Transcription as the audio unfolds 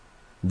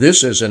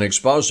This is an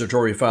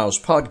Expository Files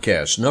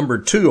podcast, number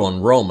 2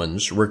 on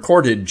Romans,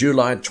 recorded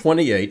July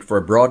 28 for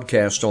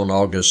broadcast on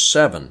August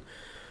 7.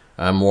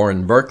 I'm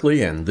Warren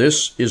Berkeley, and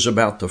this is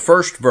about the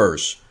first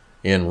verse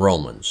in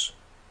Romans.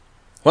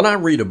 When I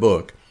read a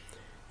book,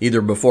 either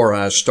before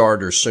I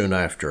start or soon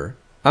after,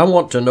 I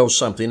want to know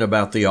something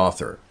about the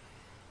author.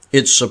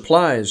 It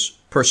supplies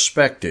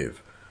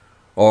perspective,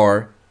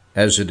 or,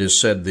 as it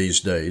is said these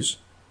days,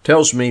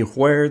 tells me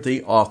where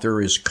the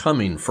author is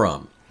coming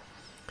from.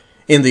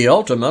 In the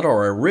ultimate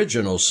or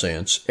original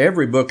sense,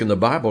 every book in the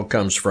Bible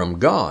comes from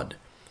God.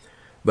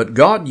 But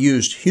God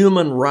used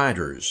human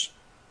writers,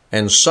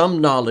 and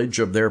some knowledge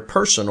of their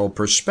personal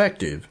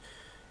perspective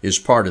is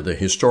part of the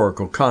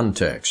historical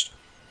context.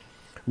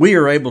 We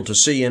are able to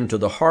see into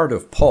the heart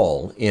of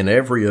Paul in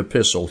every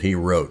epistle he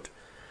wrote.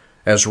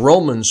 As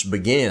Romans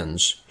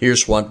begins,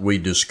 here's what we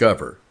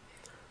discover.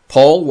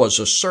 Paul was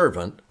a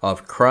servant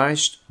of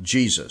Christ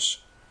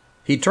Jesus.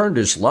 He turned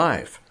his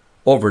life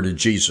over to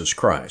Jesus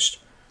Christ,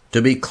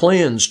 to be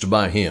cleansed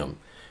by him,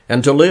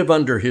 and to live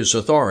under his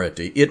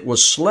authority. It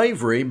was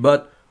slavery,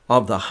 but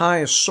of the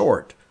highest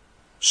sort,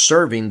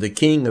 serving the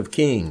King of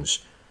Kings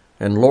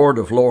and Lord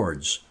of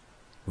Lords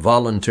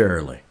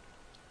voluntarily.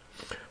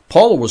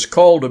 Paul was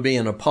called to be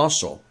an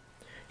apostle.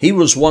 He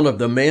was one of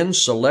the men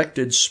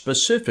selected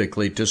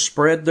specifically to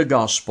spread the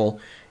gospel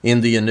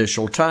in the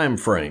initial time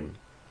frame.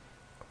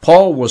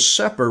 Paul was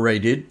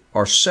separated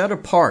or set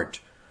apart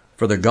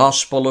for the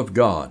gospel of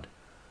God.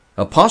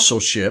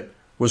 Apostleship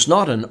was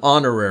not an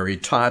honorary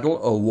title,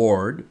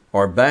 award,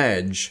 or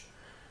badge.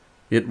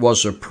 It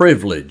was a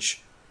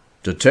privilege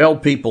to tell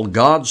people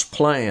God's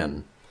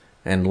plan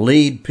and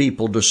lead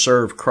people to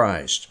serve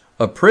Christ.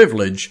 A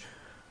privilege,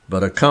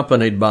 but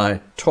accompanied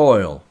by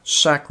toil,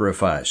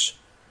 sacrifice,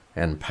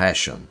 and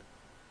passion.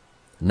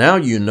 Now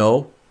you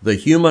know the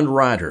human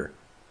writer.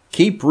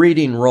 Keep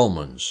reading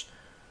Romans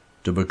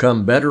to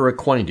become better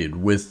acquainted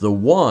with the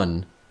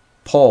one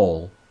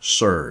Paul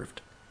served.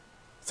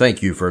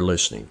 Thank you for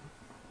listening.